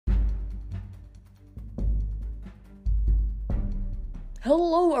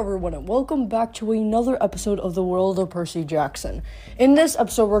Hello everyone and welcome back to another episode of the World of Percy Jackson. In this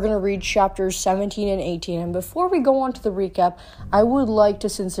episode we're going to read chapters 17 and 18, and before we go on to the recap, I would like to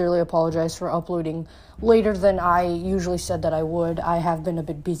sincerely apologize for uploading later than I usually said that I would. I have been a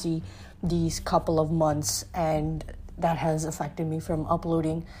bit busy these couple of months and that has affected me from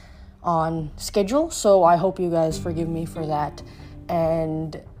uploading on schedule, so I hope you guys forgive me for that,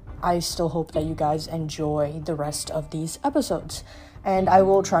 and I still hope that you guys enjoy the rest of these episodes. And I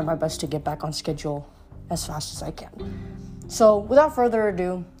will try my best to get back on schedule as fast as I can. So, without further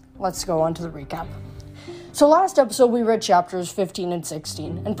ado, let's go on to the recap. So, last episode we read chapters 15 and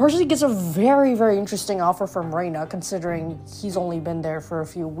 16, and Percy gets a very, very interesting offer from Reyna, considering he's only been there for a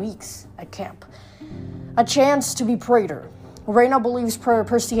few weeks at camp. A chance to be praetor. Reyna believes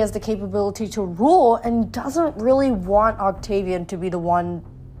Percy has the capability to rule and doesn't really want Octavian to be the one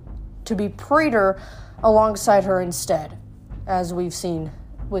to be praetor alongside her instead, as we've seen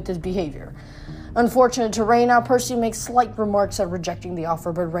with his behavior. Unfortunate to Reyna, Percy makes slight remarks at rejecting the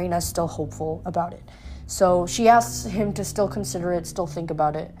offer, but Reyna's still hopeful about it. So she asks him to still consider it, still think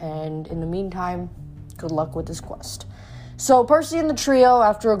about it, and in the meantime, good luck with his quest. So Percy and the trio,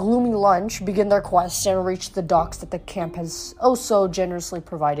 after a gloomy lunch, begin their quest and reach the docks that the camp has so generously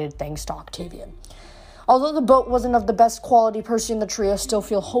provided thanks to Octavian. Although the boat wasn't of the best quality, Percy and the trio still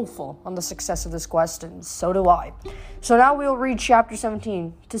feel hopeful on the success of this quest, and so do I. So now we'll read chapter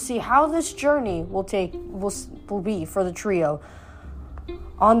 17 to see how this journey will be for the trio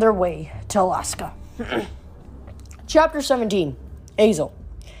on their way to Alaska. Chapter 17, Hazel.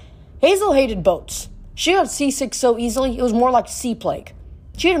 Hazel hated boats. She got seasick so easily, it was more like sea plague.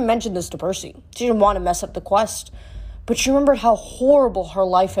 She didn't mention this to Percy. She didn't want to mess up the quest. But she remembered how horrible her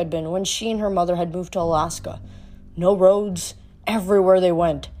life had been when she and her mother had moved to Alaska. No roads. Everywhere they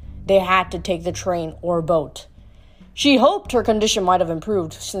went, they had to take the train or boat. She hoped her condition might have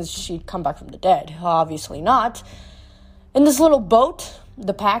improved since she'd come back from the dead. Obviously not. And this little boat,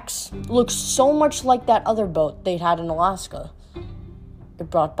 the Pax, looked so much like that other boat they'd had in Alaska. It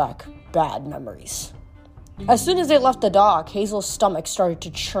brought back bad memories. As soon as they left the dock, Hazel's stomach started to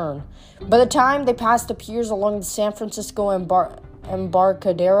churn. By the time they passed the piers along the San Francisco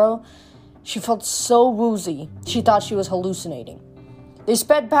Embarcadero, she felt so woozy, she thought she was hallucinating. They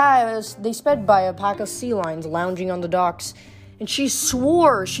sped by a pack of sea lions lounging on the docks, and she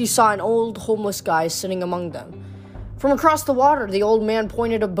swore she saw an old homeless guy sitting among them. From across the water, the old man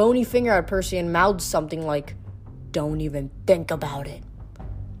pointed a bony finger at Percy and mouthed something like, "Don't even think about it."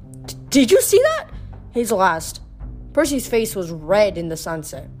 Did you see that? Hazel asked. Percy's face was red in the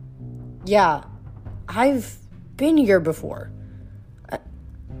sunset. Yeah, I've been here before.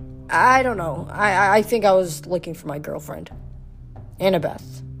 I don't know. I think I was looking for my girlfriend.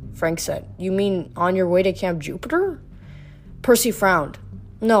 Annabeth, Frank said. You mean on your way to Camp Jupiter? Percy frowned.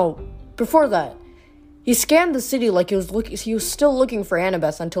 No, before that. He scanned the city like he was still looking for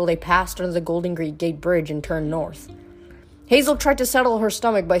Annabeth until they passed under the Golden Gate Bridge and turned north. Hazel tried to settle her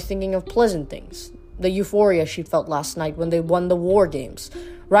stomach by thinking of pleasant things. The euphoria she felt last night when they won the war games,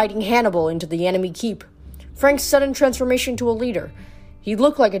 riding Hannibal into the enemy keep. Frank's sudden transformation to a leader. He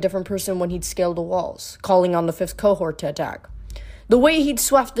looked like a different person when he'd scaled the walls, calling on the 5th cohort to attack. The way he'd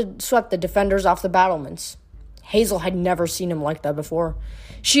swept the defenders off the battlements. Hazel had never seen him like that before.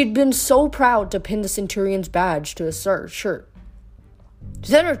 She had been so proud to pin the Centurion's badge to his shirt.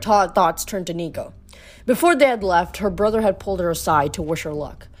 Then her thoughts turned to Nico. Before they had left, her brother had pulled her aside to wish her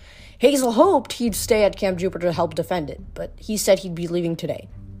luck. Hazel hoped he'd stay at Camp Jupiter to help defend it, but he said he'd be leaving today,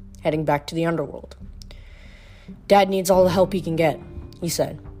 heading back to the underworld. Dad needs all the help he can get, he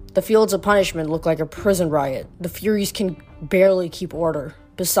said. The fields of punishment look like a prison riot. The Furies can barely keep order.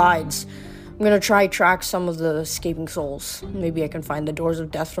 Besides, I'm going to try track some of the escaping souls. Maybe I can find the doors of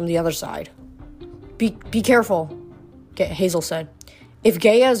death from the other side. Be careful, Hazel said. If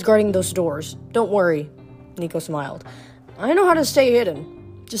Gaia is guarding those doors, don't worry, Nico smiled. I know how to stay hidden.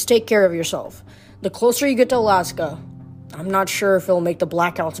 Just take care of yourself. The closer you get to Alaska, I'm not sure if it'll make the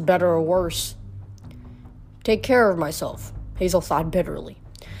blackouts better or worse. Take care of myself, Hazel thought bitterly,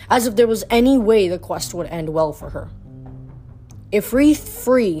 as if there was any way the quest would end well for her. If we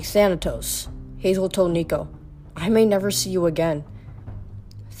free Thanatos, Hazel told Nico, I may never see you again.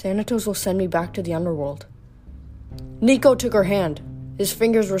 Thanatos will send me back to the underworld. Nico took her hand. His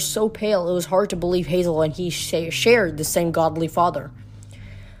fingers were so pale it was hard to believe Hazel and he shared the same godly father.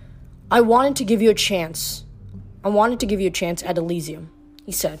 I wanted to give you a chance at Elysium,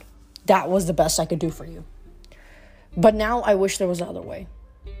 he said. That was the best I could do for you. But now I wish there was another way.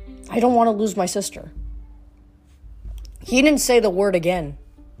 I don't want to lose my sister. He didn't say the word again,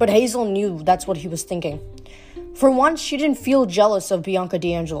 but Hazel knew that's what he was thinking. For once, she didn't feel jealous of Bianca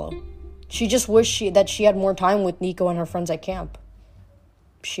D'Angelo. She just wished that she had more time with Nico and her friends at camp.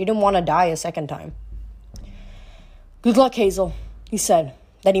 She didn't want to die a second time. "Good luck, Hazel," he said.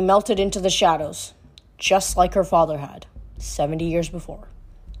 Then he melted into the shadows, just like her father had, 70 years before.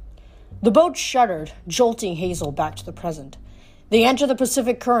 The boat shuddered, jolting Hazel back to the present. They entered the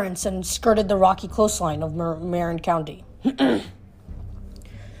Pacific Currents and skirted the rocky coastline of Marin County.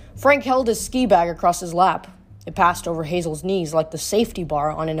 Frank held his ski bag across his lap. It passed over Hazel's knees like the safety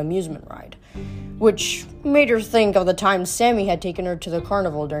bar on an amusement ride, which made her think of the time Sammy had taken her to the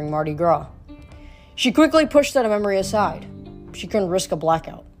carnival during Mardi Gras. She quickly pushed that memory aside. She couldn't risk a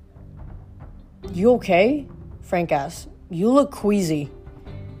blackout. "You okay?" Frank asked. "You look queasy."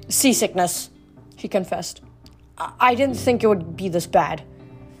 "Seasickness," she confessed. I didn't think it would be this bad."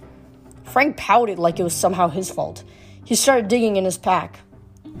 Frank pouted like it was somehow his fault. He started digging in his pack.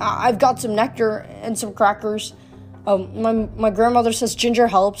 "I've got some nectar and some crackers. My grandmother says ginger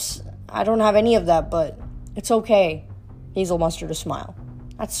helps. I don't have any of that, but it's okay." Hazel mustered a smile.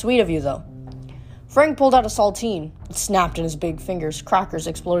 "That's sweet of you, though." Frank pulled out a saltine. It snapped in his big fingers. Crackers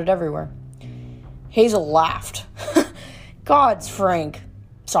exploded everywhere. Hazel laughed. "Gods, Frank.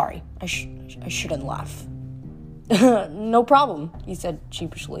 Sorry, I shouldn't laugh." "No problem," he said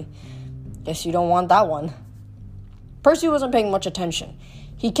sheepishly. "Guess you don't want that one." Percy wasn't paying much attention.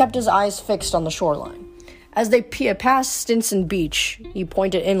 He kept his eyes fixed on the shoreline. As they passed Stinson Beach, he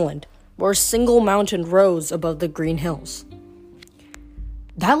pointed inland, where a single mountain rose above the green hills.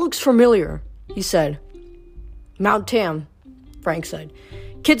 "That looks familiar," he said. "Mount Tam," Frank said.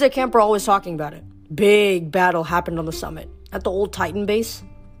 "Kids at camp are always talking about it. Big battle happened on the summit, at the old Titan base."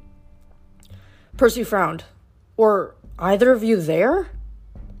 Percy frowned. "Were either of you there?"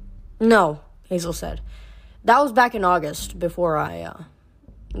 "No," Hazel said. "That was back in August, before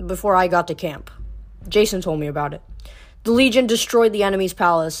I got to camp. Jason told me about it. The Legion destroyed the enemy's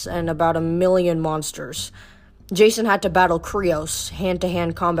palace and about 1 million monsters. Jason had to battle Krios,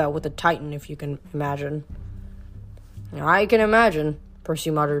 hand-to-hand combat with a Titan, if you can imagine." "I can imagine," Percy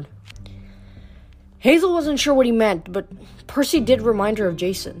muttered. Hazel wasn't sure what he meant, but Percy did remind her of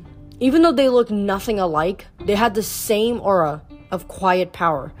Jason. Even though they looked nothing alike, they had the same aura of quiet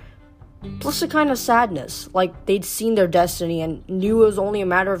power, plus a kind of sadness, like they'd seen their destiny and knew it was only a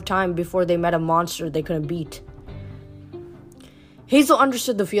matter of time before they met a monster they couldn't beat. Hazel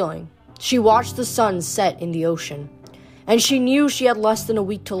understood the feeling. She watched the sun set in the ocean, and she knew she had less than a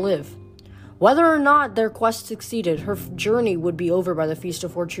week to live. Whether or not their quest succeeded, her journey would be over by the Feast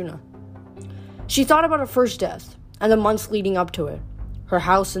of Fortuna. She thought about her first death, and the months leading up to it. Her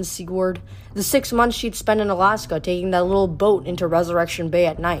house in Seaward, the 6 months she'd spent in Alaska taking that little boat into Resurrection Bay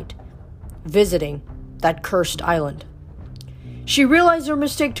at night, visiting that cursed island. She realized her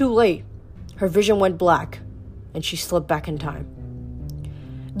mistake too late. Her vision went black, and she slipped back in time.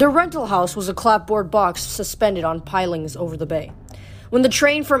 Their rental house was a clapboard box suspended on pilings over the bay. When the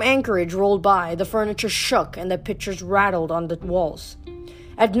train from Anchorage rolled by, the furniture shook and the pictures rattled on the walls.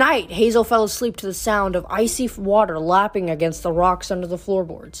 At night, Hazel fell asleep to the sound of icy water lapping against the rocks under the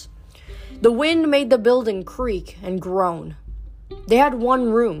floorboards. The wind made the building creak and groan. They had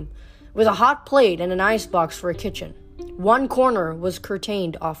one room, with a hot plate and an icebox for a kitchen. One corner was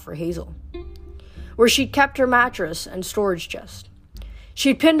curtained off for Hazel, where she kept her mattress and storage chest.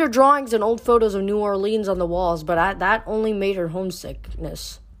 She'd pinned her drawings and old photos of New Orleans on the walls, but that only made her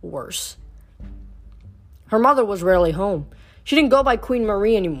homesickness worse. Her mother was rarely home. She didn't go by Queen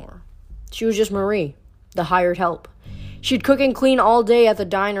Marie anymore. She was just Marie, the hired help. She'd cook and clean all day at the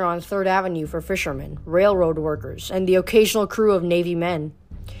diner on 3rd Avenue for fishermen, railroad workers, and the occasional crew of Navy men.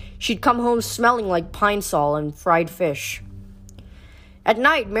 She'd come home smelling like pine sol and fried fish. At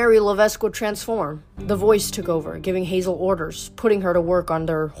night, Mary Levesque would transform. The voice took over, giving Hazel orders, putting her to work on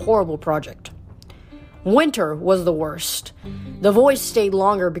their horrible project. Winter was the worst. The voice stayed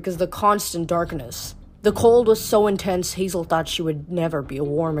longer because of the constant darkness. The cold was so intense, Hazel thought she would never be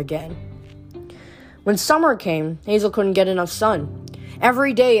warm again. When summer came, Hazel couldn't get enough sun.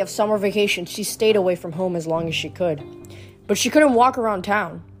 Every day of summer vacation, she stayed away from home as long as she could. But she couldn't walk around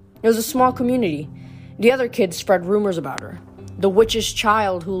town. It was a small community. The other kids spread rumors about her. The witch's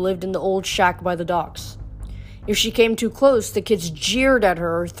child who lived in the old shack by the docks. If she came too close, the kids jeered at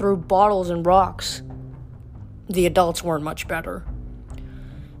her or threw bottles and rocks. The adults weren't much better.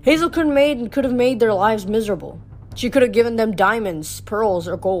 Hazel could have made their lives miserable. She could have given them diamonds, pearls,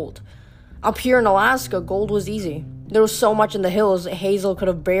 or gold. Up here in Alaska, gold was easy. There was so much in the hills that Hazel could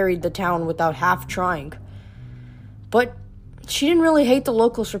have buried the town without half trying. But she didn't really hate the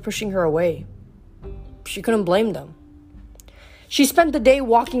locals for pushing her away. She couldn't blame them. She spent the day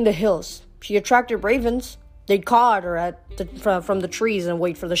walking the hills. She attracted ravens, They'd caw at her from the trees and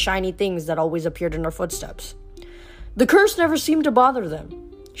wait for the shiny things that always appeared in her footsteps. The curse never seemed to bother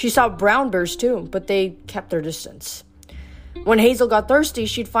them. She saw brown bears too, but they kept their distance. When Hazel got thirsty,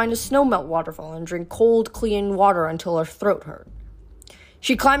 she'd find a snowmelt waterfall and drink cold, clean water until her throat hurt.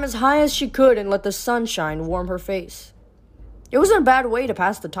 She'd climb as high as she could and let the sunshine warm her face. It wasn't a bad way to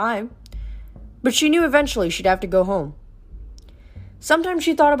pass the time, but she knew eventually she'd have to go home. Sometimes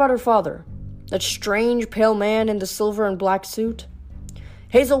she thought about her father, that strange, pale man in the silver and black suit.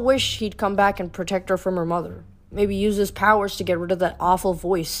 Hazel wished he'd come back and protect her from her mother, maybe use his powers to get rid of that awful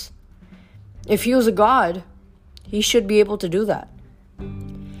voice. If he was a god, he should be able to do that.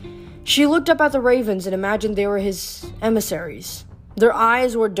 She looked up at the ravens and imagined they were his emissaries. Their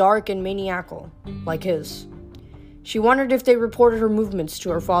eyes were dark and maniacal, like his. She wondered if they reported her movements to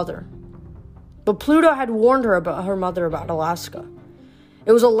her father. But Pluto had warned her mother about Alaska.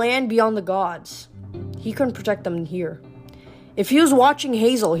 It was a land beyond the gods. He couldn't protect them here. If he was watching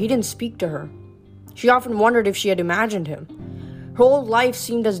Hazel, he didn't speak to her. She often wondered if she had imagined him. Her whole life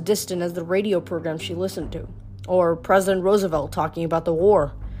seemed as distant as the radio program she listened to, or President Roosevelt talking about the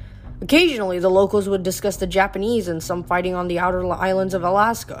war. Occasionally, the locals would discuss the Japanese and some fighting on the outer islands of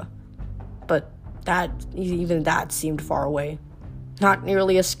Alaska. But even that seemed far away. Not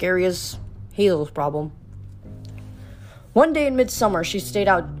nearly as scary as Hazel's problem. One day in midsummer, she stayed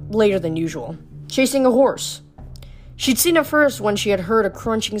out later than usual, chasing a horse. She'd seen it first when she had heard a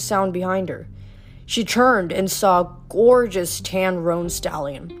crunching sound behind her. She turned and saw a gorgeous tan roan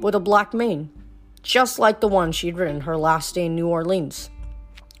stallion with a black mane, just like the one she'd ridden her last day in New Orleans,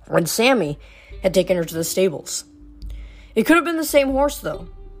 when Sammy had taken her to the stables. It could have been the same horse, though.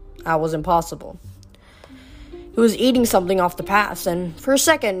 That was impossible. It was eating something off the path, and for a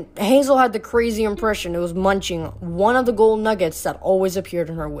second, Hazel had the crazy impression it was munching one of the gold nuggets that always appeared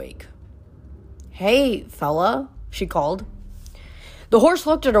in her wake. "Hey, fella," she called. The horse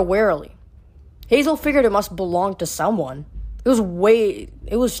looked at her warily. Hazel figured it must belong to someone.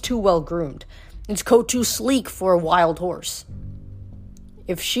 It was too well groomed, its coat too sleek for a wild horse.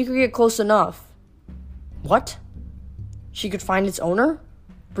 If she could get close enough... What? She could find its owner?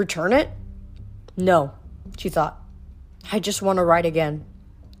 Return it? No, she thought. I just want to ride again.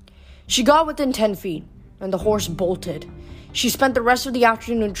 She got within 10 feet, and the horse bolted. She spent the rest of the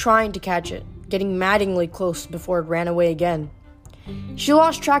afternoon trying to catch it, getting maddeningly close before it ran away again. She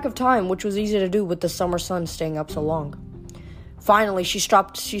lost track of time, which was easy to do with the summer sun staying up so long. Finally, she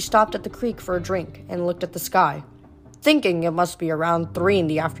stopped at the creek for a drink and looked at the sky, thinking it must be around 3 in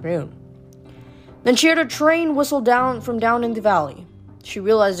the afternoon. Then she heard a train whistle from down in the valley. She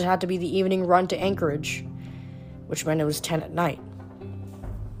realized it had to be the evening run to Anchorage, which meant it was 10 at night.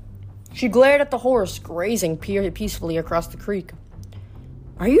 She glared at the horse grazing peacefully across the creek.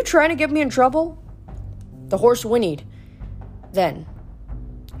 "Are you trying to get me in trouble?" The horse whinnied. Then,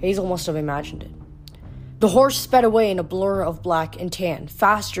 Hazel must have imagined it. The horse sped away in a blur of black and tan,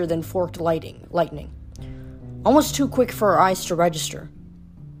 faster than forked lightning. Almost too quick for her eyes to register.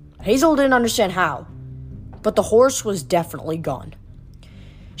 Hazel didn't understand how, but the horse was definitely gone.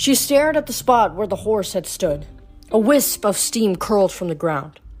 She stared at the spot where the horse had stood. A wisp of steam curled from the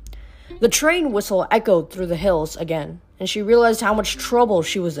ground. The train whistle echoed through the hills again, and she realized how much trouble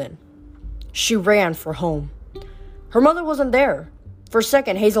she was in. She ran for home. Her mother wasn't there. For a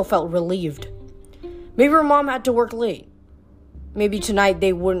second, Hazel felt relieved. Maybe her mom had to work late. Maybe tonight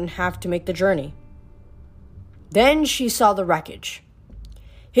they wouldn't have to make the journey. Then she saw the wreckage.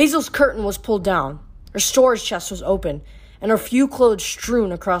 Hazel's curtain was pulled down, her storage chest was open, and her few clothes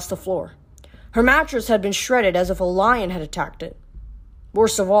strewn across the floor. Her mattress had been shredded as if a lion had attacked it.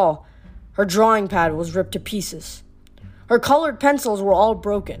 Worst of all, her drawing pad was ripped to pieces. Her colored pencils were all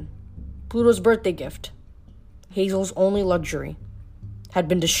broken. Pluto's birthday gift, Hazel's only luxury, had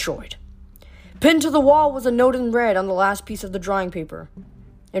been destroyed. Pinned to the wall was a note in red on the last piece of the drawing paper,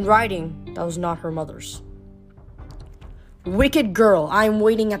 in writing that was not her mother's. "Wicked girl, I am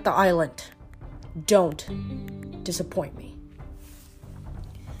waiting at the island. Don't disappoint me."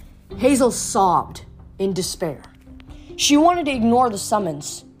 Hazel sobbed in despair. She wanted to ignore the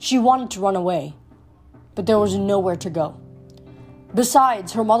summons. She wanted to run away. But there was nowhere to go.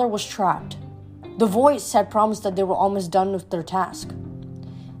 Besides, her mother was trapped. The voice had promised that they were almost done with their task.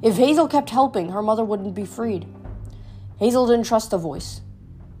 If Hazel kept helping, her mother wouldn't be freed. Hazel didn't trust the voice,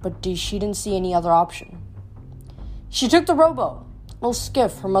 but she didn't see any other option. She took the rowboat, a little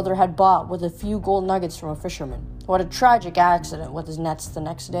skiff her mother had bought with a few gold nuggets from a fisherman who had a tragic accident with his nets the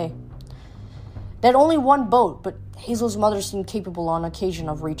next day. They had only one boat, but Hazel's mother seemed capable on occasion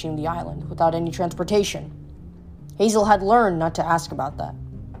of reaching the island without any transportation. Hazel had learned not to ask about that.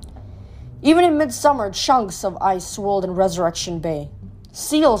 Even in midsummer, chunks of ice swirled in Resurrection Bay.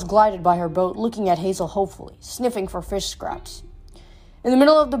 Seals glided by her boat, looking at Hazel hopefully, sniffing for fish scraps. In the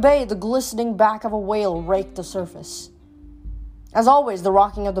middle of the bay, the glistening back of a whale raked the surface. As always, the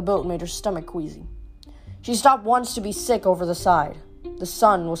rocking of the boat made her stomach queasy. She stopped once to be sick over the side. The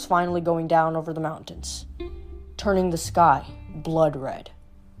sun was finally going down over the mountains, turning the sky blood red.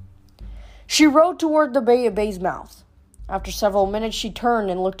 She rowed toward the bay's mouth. After several minutes, she turned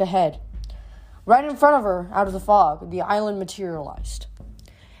and looked ahead. Right in front of her, out of the fog, the island materialized.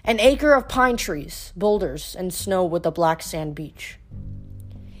 An acre of pine trees, boulders, and snow with a black sand beach.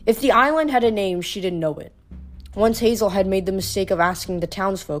 If the island had a name, she didn't know it. Once Hazel had made the mistake of asking the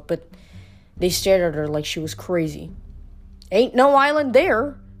townsfolk, but they stared at her like she was crazy. "Ain't no island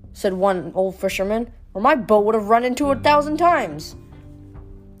there," said one old fisherman, "or my boat would have run into it 1,000 times.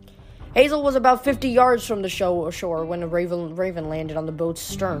 Hazel was about 50 yards from the shore when a raven landed on the boat's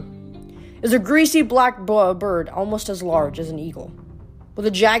stern. It was a greasy black bird almost as large as an eagle, with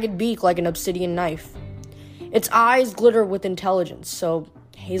a jagged beak like an obsidian knife. Its eyes glittered with intelligence, so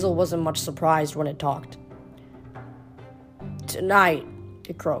Hazel wasn't much surprised when it talked. "Tonight,"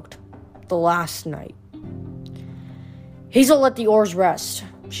 it croaked. "The last night." Hazel let the oars rest.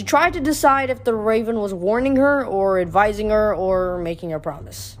 She tried to decide if the raven was warning her, or advising her, or making a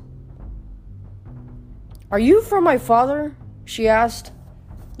promise. "Are you from my father?" she asked.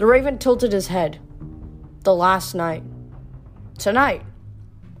 The raven tilted his head. "The last night." "Tonight."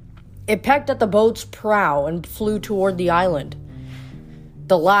 It pecked at the boat's prow and flew toward the island.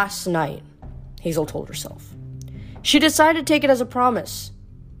 "The last night," Hazel told herself. She decided to take it as a promise.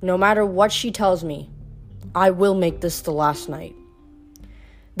 No matter what she tells me, I will make this the last night.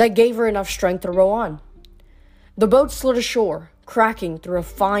 That gave her enough strength to row on. The boat slid ashore, cracking through a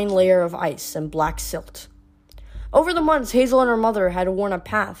fine layer of ice and black silt. Over the months, Hazel and her mother had worn a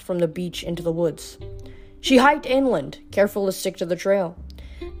path from the beach into the woods. She hiked inland, careful to stick to the trail.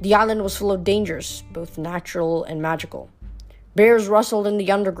 The island was full of dangers, both natural and magical. Bears rustled in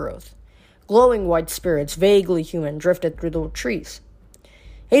the undergrowth. Glowing white spirits, vaguely human, drifted through the trees.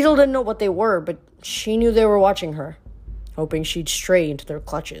 Hazel didn't know what they were, but she knew they were watching her, hoping she'd stray into their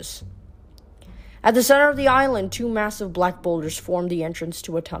clutches. At the center of the island, 2 massive black boulders formed the entrance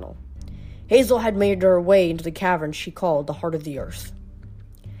to a tunnel. Hazel had made her way into the cavern she called the Heart of the Earth.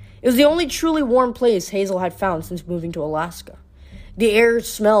 It was the only truly warm place Hazel had found since moving to Alaska. The air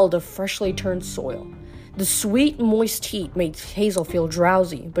smelled of freshly turned soil. The sweet, moist heat made Hazel feel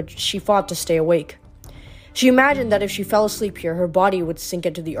drowsy, but she fought to stay awake. She imagined that if she fell asleep here, her body would sink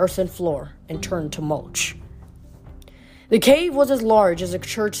into the earthen floor and turn to mulch. The cave was as large as a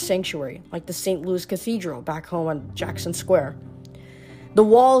church sanctuary, like the St. Louis Cathedral back home on Jackson Square. The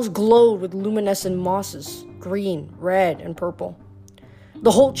walls glowed with luminescent mosses, green, red, and purple.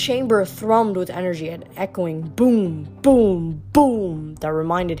 The whole chamber thrummed with energy, an echoing boom, boom, boom that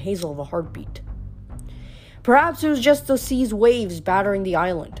reminded Hazel of a heartbeat. Perhaps it was just the sea's waves battering the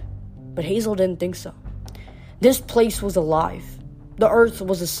island, but Hazel didn't think so. This place was alive. The earth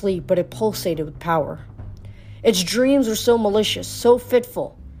was asleep, but it pulsated with power. Its dreams were so malicious, so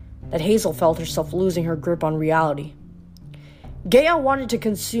fitful, that Hazel felt herself losing her grip on reality. Gaia wanted to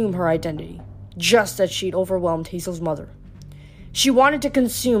consume her identity, just as she'd overwhelmed Hazel's mother. She wanted to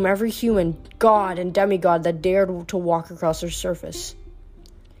consume every human, god, and demigod that dared to walk across her surface.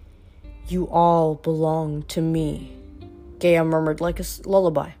 "You all belong to me," Gaia murmured like a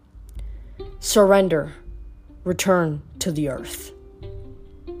lullaby. "Surrender. Return to the earth."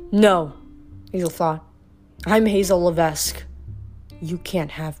 "No," Hazel thought. "I'm Hazel Levesque. You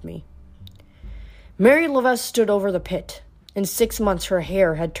can't have me." Mary Levesque stood over the pit. In 6 months, her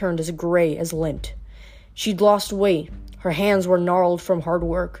hair had turned as gray as lint. She'd lost weight. Her hands were gnarled from hard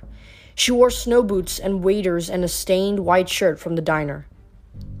work. She wore snow boots and waders and a stained white shirt from the diner.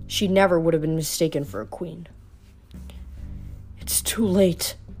 She never would have been mistaken for a queen. "It's too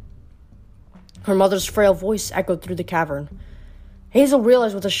late." Her mother's frail voice echoed through the cavern. Hazel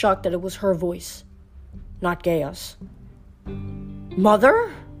realized with a shock that it was her voice, not Gaia's.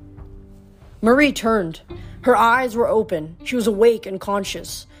 "Mother?" Marie turned. Her eyes were open. She was awake and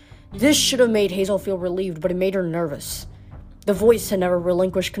conscious. This should have made Hazel feel relieved, but it made her nervous. The voice had never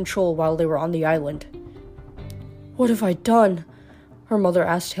relinquished control while they were on the island. "What have I done?" her mother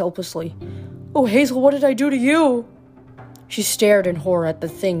asked helplessly. "Oh, Hazel, what did I do to you?" She stared in horror at the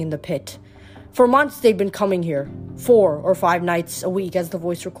thing in the pit. For months they'd been coming here, 4 or 5 nights a week as the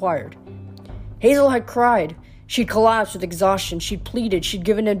voice required. Hazel had cried. She'd collapsed with exhaustion. She'd pleaded. She'd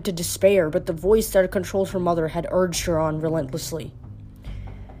given in to despair, but the voice that had controlled her mother had urged her on relentlessly.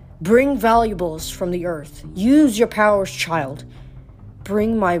 "Bring valuables from the earth. Use your powers, child.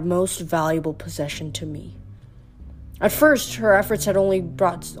 bring my most valuable possession to me. At first, her efforts had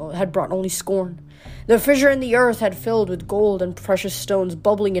brought only scorn. The fissure in the earth had filled with gold and precious stones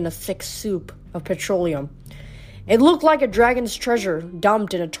bubbling in a thick soup of petroleum. It looked like a dragon's treasure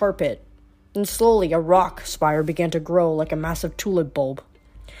dumped in a tar pit. And slowly, a rock spire began to grow like a massive tulip bulb.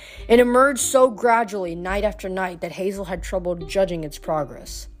 It emerged so gradually, night after night, that Hazel had trouble judging its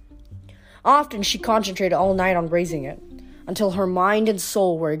progress. Often, she concentrated all night on raising it, until her mind and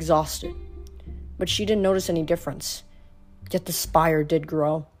soul were exhausted. But she didn't notice any difference. Yet the spire did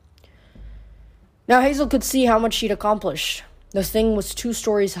grow. Now Hazel could see how much she'd accomplished. The thing was 2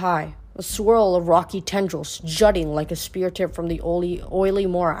 stories high, a swirl of rocky tendrils jutting like a spear tip from the oily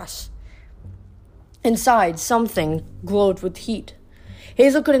morass. Inside, something glowed with heat.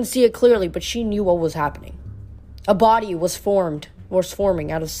 Hazel couldn't see it clearly, but she knew what was happening. A body was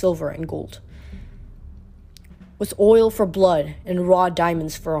forming out of silver and gold, with oil for blood and raw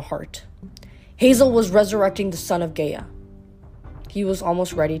diamonds for a heart. Hazel was resurrecting the son of Gaia. He was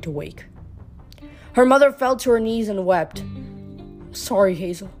almost ready to wake. Her mother fell to her knees and wept. "Sorry,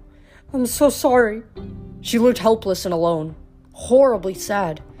 Hazel. I'm so sorry." She looked helpless and alone, horribly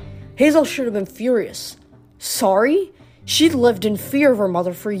sad. Hazel should have been furious. Sorry? She'd lived in fear of her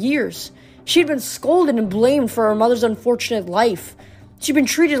mother for years. She'd been scolded and blamed for her mother's unfortunate life. She'd been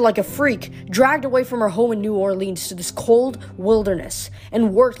treated like a freak, dragged away from her home in New Orleans to this cold wilderness,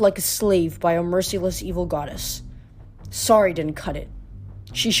 and worked like a slave by a merciless evil goddess. Sorry didn't cut it.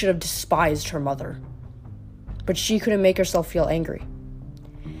 She should have despised her mother. But she couldn't make herself feel angry.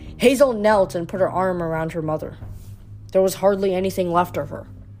 Hazel knelt and put her arm around her mother. There was hardly anything left of her,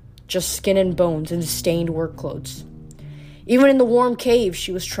 just skin and bones and stained work clothes. Even in the warm cave,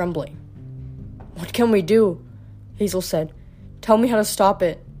 she was trembling. "What can we do?" Hazel said. "Tell me how to stop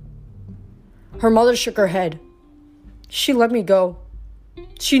it." Her mother shook her head. "She let me go.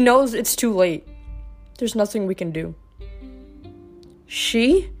 She knows it's too late. There's nothing we can do."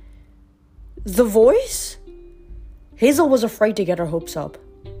 She? The voice? Hazel was afraid to get her hopes up.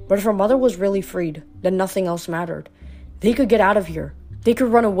 But if her mother was really freed, then nothing else mattered. They could get out of here. They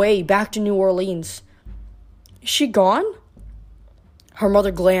could run away, back to New Orleans. Is she gone? Her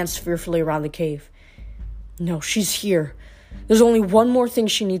mother glanced fearfully around the cave. No, she's here. There's only one more thing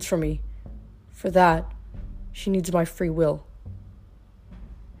she needs from me. For that, she needs my free will.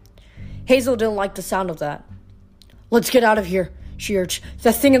 Hazel didn't like the sound of that. "Let's get out of here," she urged.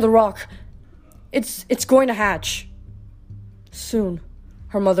 "That thing in the rock. It's going to hatch." Soon,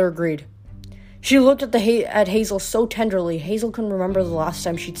 her mother agreed. She looked at Hazel so tenderly, Hazel couldn't remember the last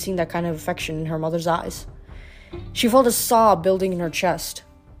time she'd seen that kind of affection in her mother's eyes. She felt a sob building in her chest.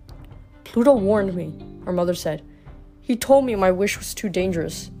 "Pluto warned me," her mother said. "He told me my wish was too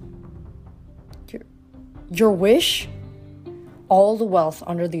dangerous." Your wish? All the wealth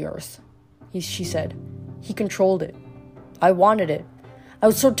under the earth, she said. He controlled it. I wanted it. I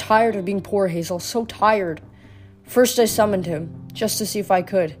was so tired of being poor, Hazel, so tired. First I summoned him, just to see if I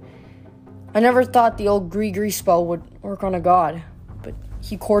could. I never thought the old gree spell would work on a god, but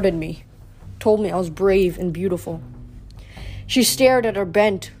he courted me, told me I was brave and beautiful. She stared at her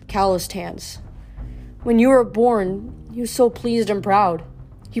bent, calloused hands. When you were born, he was so pleased and proud.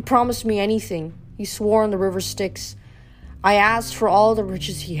 He promised me anything. He swore on the river Styx. I asked for all the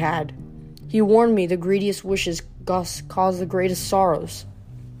riches he had. He warned me the greediest wishes cause the greatest sorrows.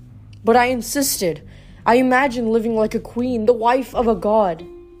 But I insisted. I imagined living like a queen, the wife of a god.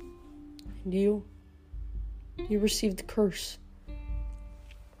 And you received the curse.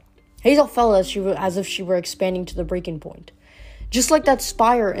 Hazel felt as if she were expanding to the breaking point. Just like that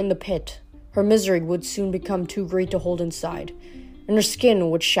spire in the pit, her misery would soon become too great to hold inside, and her skin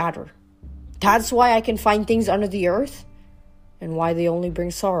would shatter. That's why I can find things under the earth, and why they only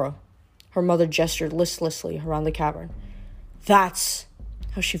bring sorrow. Her mother gestured listlessly around the cavern. That's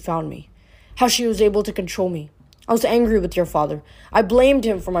how she found me, how she was able to control me. I was angry with your father. I blamed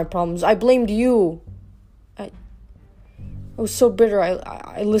him for my problems. I blamed you. I was so bitter.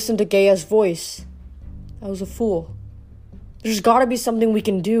 I listened to Gaia's voice. I was a fool. There's got to be something we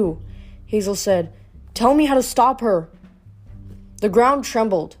can do, Hazel said. Tell me how to stop her. The ground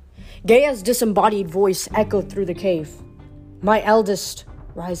trembled. Gaia's disembodied voice echoed through the cave. My eldest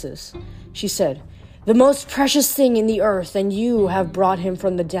rises, she said. The most precious thing in the earth, and you have brought him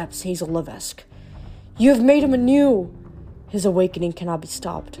from the depths, Hazel Levesque. You have made him anew. His awakening cannot be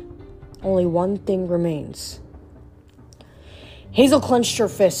stopped. Only one thing remains. Hazel clenched her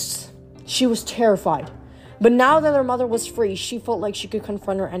fists. She was terrified. But now that her mother was free, she felt like she could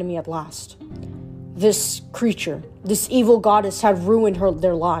confront her enemy at last. This creature, this evil goddess had ruined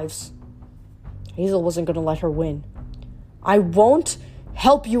their lives. Hazel wasn't going to let her win. I won't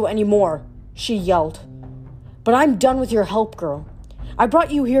help you anymore," she yelled. "But I'm done with your help, girl. I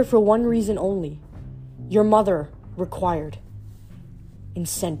brought you here for one reason only. Your mother required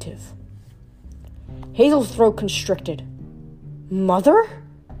incentive." Hazel's throat constricted. "Mother?"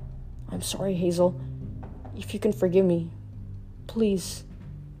 "I'm sorry, Hazel. If you can forgive me, please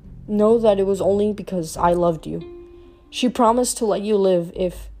know that it was only because I loved you. She promised to let you live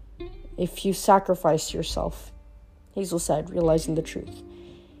if you sacrificed yourself," Hazel said, realizing the truth.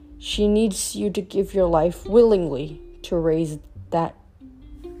 "She needs you to give your life willingly to raise that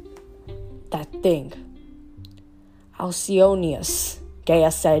thing." "Alcyoneus,"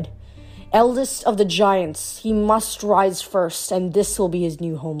 Gaia said. "Eldest of the giants, he must rise first, and this will be his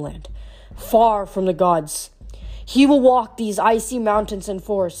new homeland, far from the gods. He will walk these icy mountains and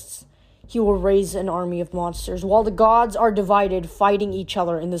forests. He will raise an army of monsters, while the gods are divided, fighting each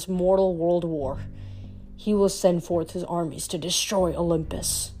other in this mortal world war. He will send forth his armies to destroy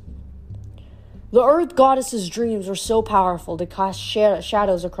Olympus." The earth goddess's dreams were so powerful to cast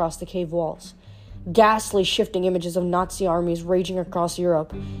shadows across the cave walls. Ghastly shifting images of Nazi armies raging across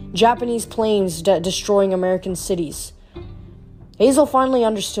Europe, Japanese planes destroying American cities. Hazel finally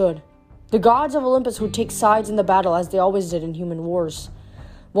understood. The gods of Olympus would take sides in the battle as they always did in human wars.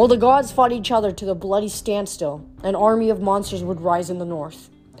 While the gods fought each other to the bloody standstill, an army of monsters would rise in the north.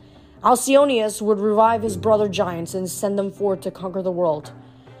 Alcyoneus would revive his brother giants and send them forth to conquer the world.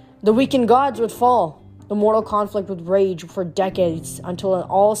 The weakened gods would fall. The mortal conflict would rage for decades until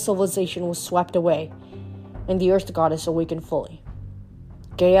all civilization was swept away, and the earth goddess awakened fully.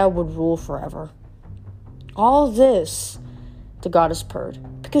 Gaia would rule forever. "All this," the goddess purred,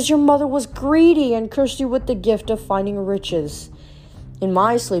 "because your mother was greedy and cursed you with the gift of finding riches. In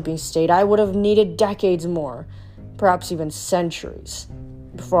my sleeping state, I would have needed decades more, perhaps even centuries,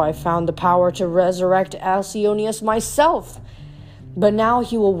 before I found the power to resurrect Alcyoneus myself. But now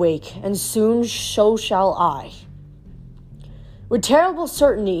he will wake, and soon so shall I." With terrible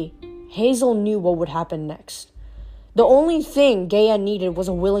certainty, Hazel knew what would happen next. The only thing Gaia needed was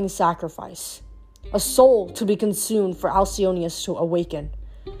a willing sacrifice, a soul to be consumed for Alcyoneus to awaken.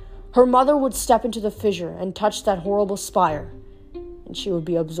 Her mother would step into the fissure and touch that horrible spire, and she would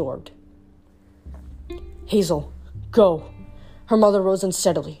be absorbed. "Hazel, go." Her mother rose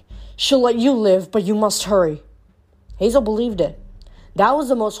unsteadily. "She'll let you live, but you must hurry." Hazel believed it. That was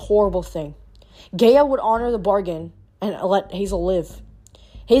the most horrible thing. Gaia would honor the bargain and let Hazel live.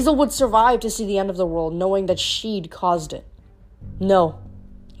 Hazel would survive to see the end of the world, knowing that she'd caused it. No,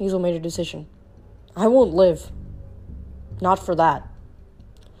 Hazel made a decision. "I won't live. Not for that."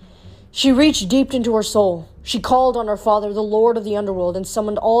 She reached deep into her soul. She called on her father, the lord of the underworld, and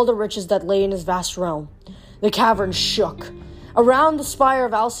summoned all the riches that lay in his vast realm. The cavern shook. Around the spire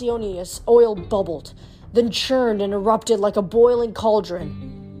of Alcyoneus, oil bubbled, then churned and erupted like a boiling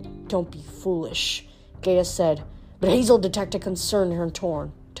cauldron. "Don't be foolish," Gaia said, but Hazel detected concern in her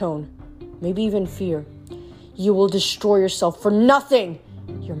tone, maybe even fear. "You will destroy yourself for nothing.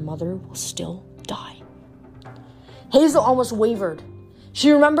 Your mother will still die." Hazel almost wavered. She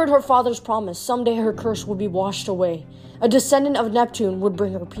remembered her father's promise. Someday her curse would be washed away. A descendant of Neptune would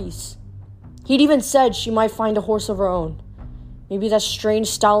bring her peace. He'd even said she might find a horse of her own. Maybe that strange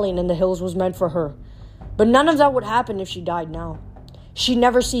stallion in the hills was meant for her. But none of that would happen if she died now. She'd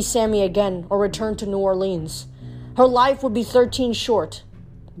never see Sammy again or return to New Orleans. Her life would be 13 short,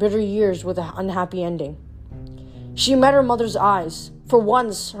 bitter years with an unhappy ending. She met her mother's eyes. For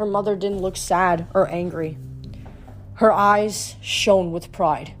once, her mother didn't look sad or angry. Her eyes shone with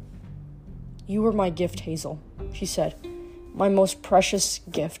pride. "You were my gift, Hazel," she said. "My most precious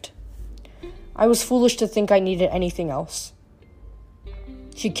gift. I was foolish to think I needed anything else."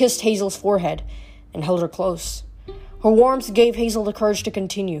 She kissed Hazel's forehead and held her close. Her warmth gave Hazel the courage to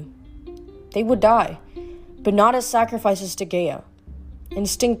continue. They would die, but not as sacrifices to Gaia.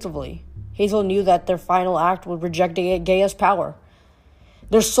 Instinctively, Hazel knew that their final act would reject Gaia's power.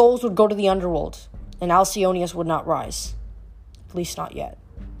 Their souls would go to the underworld, and Alcyoneus would not rise. At least not yet.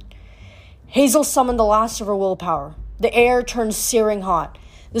 Hazel summoned the last of her willpower. The air turned searing hot.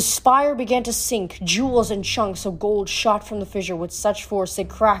 The spire began to sink. Jewels and chunks of gold shot from the fissure with such force they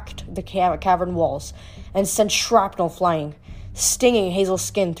cracked the cavern walls and sent shrapnel flying, stinging Hazel's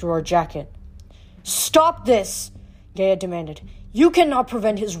skin through her jacket. "Stop this!" Gaia demanded. "You cannot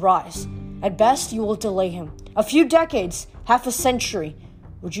prevent his rise. At best, you will delay him. A few decades, half a century.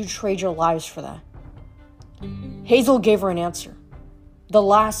 Would you trade your lives for that?" Hazel gave her an answer. "The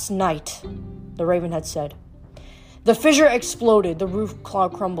last night," the raven had said. The fissure exploded, the roof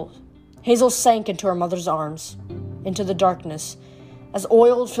crumbled. Hazel sank into her mother's arms, into the darkness, as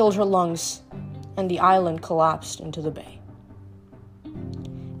oil filled her lungs, and the island collapsed into the bay.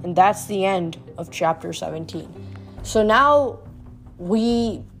 And that's the end of chapter 17. So now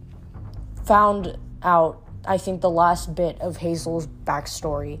we found out, I think, the last bit of Hazel's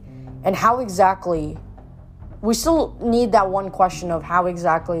backstory and how exactly, we still need that one question of how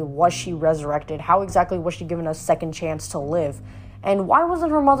exactly was she resurrected? How exactly was she given a second chance to live? And why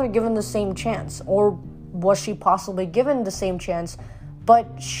wasn't her mother given the same chance? Or was she possibly given the same chance,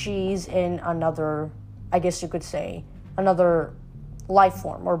 but she's in another, I guess you could say, another life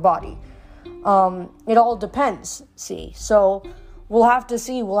form or body? It all depends, see. So we'll have to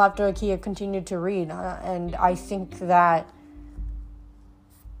see. We'll have to continue to read. And I think that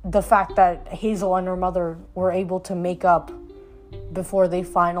the fact that Hazel and her mother were able to make up before they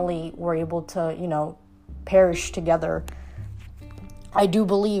finally were able to, perish together, I do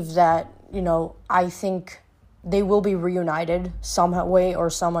believe that, I think they will be reunited some way or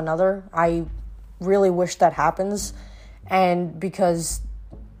some another. I really wish that happens. And because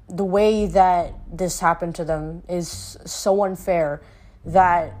the way that this happened to them is so unfair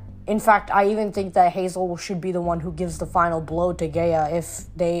that, in fact, I even think that Hazel should be the one who gives the final blow to Gaia if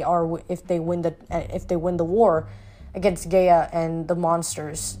they win the war against Gaia and the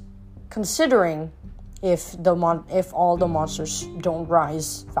monsters, considering if all the monsters don't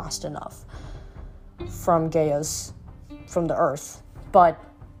rise fast enough from the Earth. But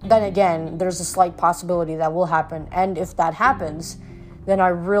then again, there's a slight possibility that will happen, and if that happens, then I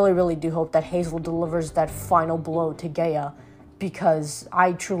really, really do hope that Hazel delivers that final blow to Gaia, because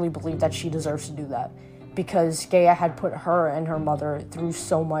I truly believe that she deserves to do that, because Gaia had put her and her mother through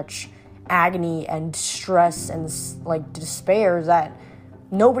so much agony and stress and despair that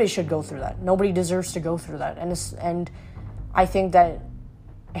nobody should go through that. Nobody deserves to go through that. And I think that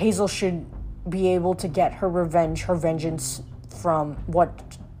Hazel should be able to get her vengeance from what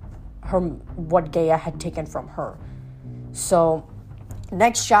Gaia had taken from her. So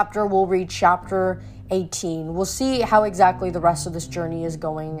next chapter, we'll read chapter 18. We'll see how exactly the rest of this journey is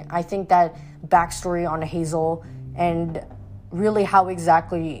going. I think that backstory on Hazel and really how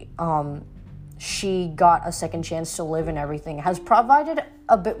exactly she got a second chance to live and everything has provided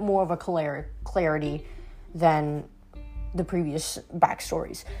a bit more of a clarity than the previous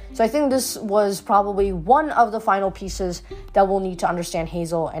backstories. So I think this was probably one of the final pieces that we'll need to understand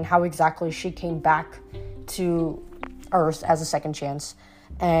Hazel and how exactly she came back to Earth as a second chance.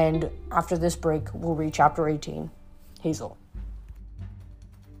 And after this break, we'll read chapter 18, Hazel.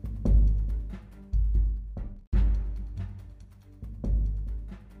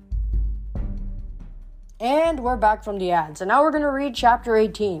 And we're back from the ads. And now we're going to read chapter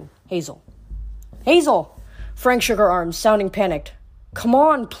 18, Hazel. Hazel! Frank shook her arms, sounding panicked. Come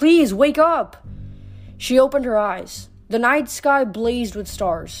on, please, wake up! She opened her eyes. The night sky blazed with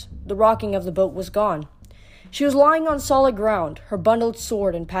stars. The rocking of the boat was gone. She was lying on solid ground, her bundled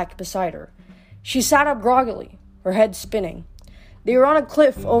sword and pack beside her. She sat up groggily, her head spinning. They were on a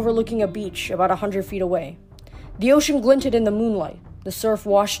cliff overlooking a beach about 100 feet away. The ocean glinted in the moonlight. The surf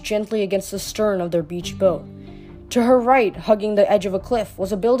washed gently against the stern of their beached boat. To her right, hugging the edge of a cliff,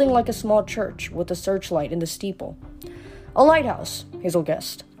 was a building like a small church with a searchlight in the steeple. A lighthouse, Hazel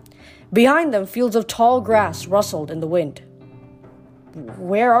guessed. Behind them, fields of tall grass rustled in the wind.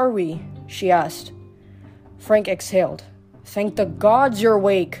 Where are we? She asked. Frank exhaled. Thank the gods you're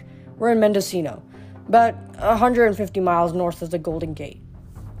awake. We're in Mendocino, about 150 miles north of the Golden Gate.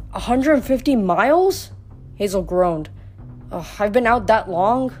 150 miles? Hazel groaned. I've been out that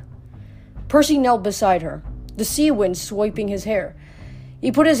long? Percy knelt beside her, the sea wind swiping his hair.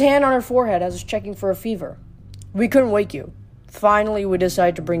 He put his hand on her forehead as if checking for a fever. We couldn't wake you. Finally, we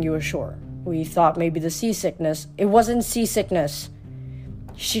decided to bring you ashore. We thought maybe the seasickness. It wasn't seasickness.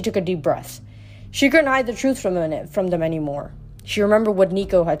 She took a deep breath. She couldn't hide the truth from them anymore. She remembered what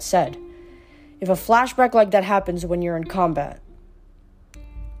Nico had said. If a flashback like that happens when you're in combat.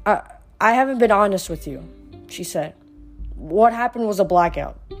 I haven't been honest with you, she said. What happened was a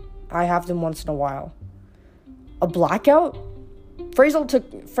blackout. I have them once in a while. A blackout? Frank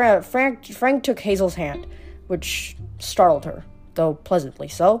took Hazel's hand, which startled her, though pleasantly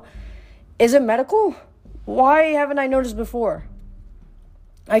so. Is it medical? Why haven't I noticed before?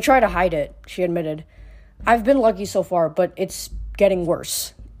 I try to hide it, she admitted. I've been lucky so far, but it's getting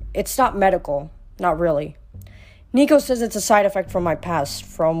worse. It's not medical, not really. Nico says it's a side effect from my past,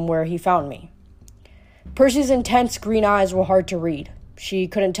 from where he found me. Percy's intense green eyes were hard to read. She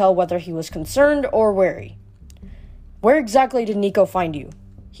couldn't tell whether he was concerned or wary. Where exactly did Nico find you?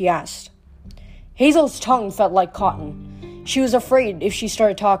 He asked. Hazel's tongue felt like cotton. She was afraid if she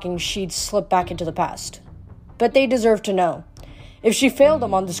started talking, she'd slip back into the past. But they deserved to know. If she failed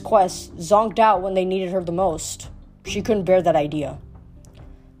them on this quest, zonked out when they needed her the most, she couldn't bear that idea.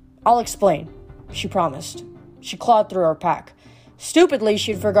 I'll explain, she promised. She clawed through her pack. Stupidly,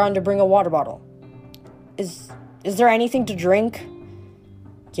 she'd forgotten to bring a water bottle. Is there anything to drink?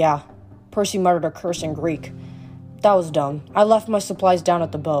 Yeah, Percy muttered a curse in Greek. That was dumb. I left my supplies down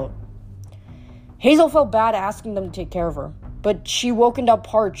at the boat. Hazel felt bad asking them to take care of her, but she woken up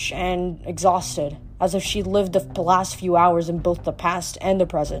parched and exhausted, as if she'd lived the last few hours in both the past and the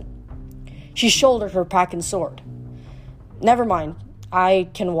present. She shouldered her pack and sword. Never mind, I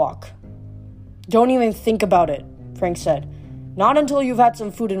can walk. Don't even think about it, Frank said. Not until you've had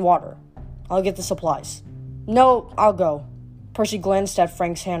some food and water. I'll get the supplies. No, I'll go. Percy glanced at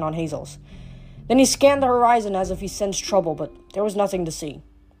Frank's hand on Hazel's. Then he scanned the horizon as if he sensed trouble, but there was nothing to see.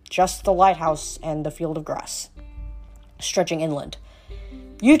 Just the lighthouse and the field of grass, stretching inland.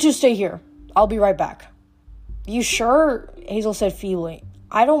 You two stay here. I'll be right back. You sure? Hazel said feebly.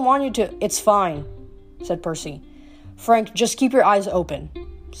 I don't want you to. It's fine, said Percy. Frank, just keep your eyes open.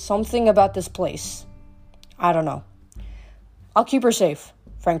 Something about this place. I don't know. I'll keep her safe,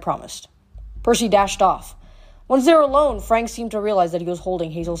 Frank promised. Percy dashed off. Once they were alone, Frank seemed to realize that he was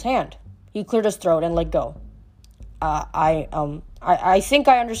holding Hazel's hand. He cleared his throat and let go. I think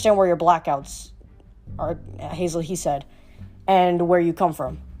I understand where your blackouts are, Hazel, he said, and where you come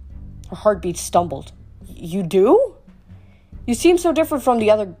from. Her heartbeat stumbled. You do? You seem so different from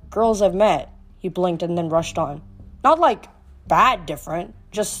the other girls I've met. He blinked and then rushed on. Not like bad different,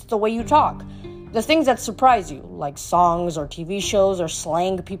 just the way you talk. The things that surprise you, like songs or TV shows or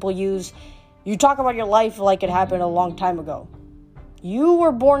slang people use. You talk about your life like it happened a long time ago. You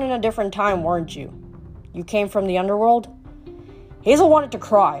were born in a different time, weren't you? You came from the underworld? Hazel wanted to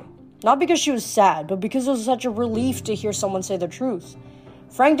cry, not because she was sad, but because it was such a relief to hear someone say the truth.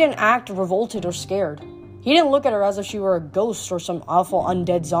 Frank didn't act revolted or scared. He didn't look at her as if she were a ghost or some awful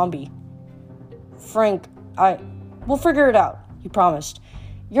undead zombie. Frank, we'll figure it out, he promised.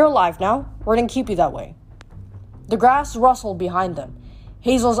 You're alive now. We're gonna keep you that way. The grass rustled behind them.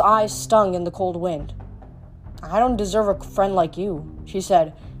 Hazel's eyes stung in the cold wind. I don't deserve a friend like you, she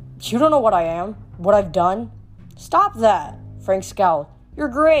said. You don't know what I am, what I've done. Stop that, Frank scowled. You're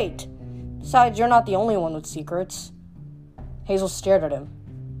great. Besides, you're not the only one with secrets. Hazel stared at him.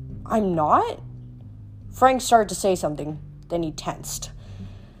 I'm not? Frank started to say something, then he tensed.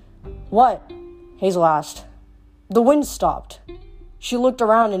 What? Hazel asked. The wind stopped. She looked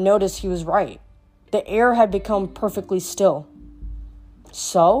around and noticed he was right. The air had become perfectly still.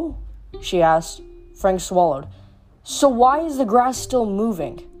 So? She asked. Frank swallowed. So why is the grass still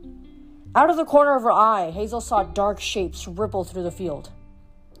moving? Out of the corner of her eye, Hazel saw dark shapes ripple through the field.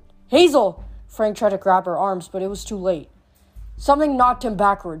 Hazel! Frank tried to grab her arms, but it was too late. Something knocked him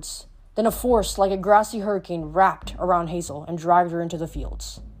backwards. Then a force like a grassy hurricane wrapped around Hazel and dragged her into the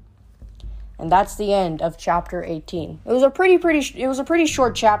fields. And that's the end of chapter 18. It was a pretty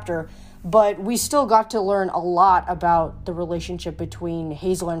short chapter, but we still got to learn a lot about the relationship between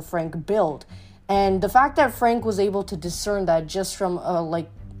Hazel and Frank build. And the fact that Frank was able to discern that just from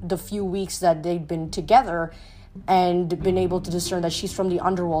the few weeks that they'd been together and been able to discern that she's from the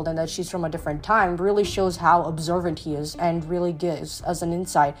underworld and that she's from a different time really shows how observant he is and really gives us an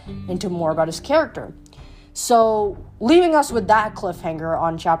insight into more about his character. So, leaving us with that cliffhanger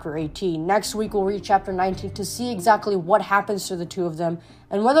on chapter 18, next week we'll read chapter 19 to see exactly what happens to the two of them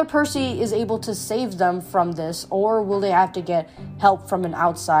and whether Percy is able to save them from this or will they have to get help from an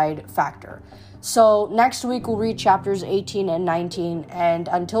outside factor. So, next week we'll read chapters 18 and 19, and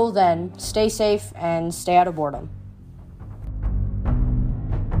until then, stay safe and stay out of boredom.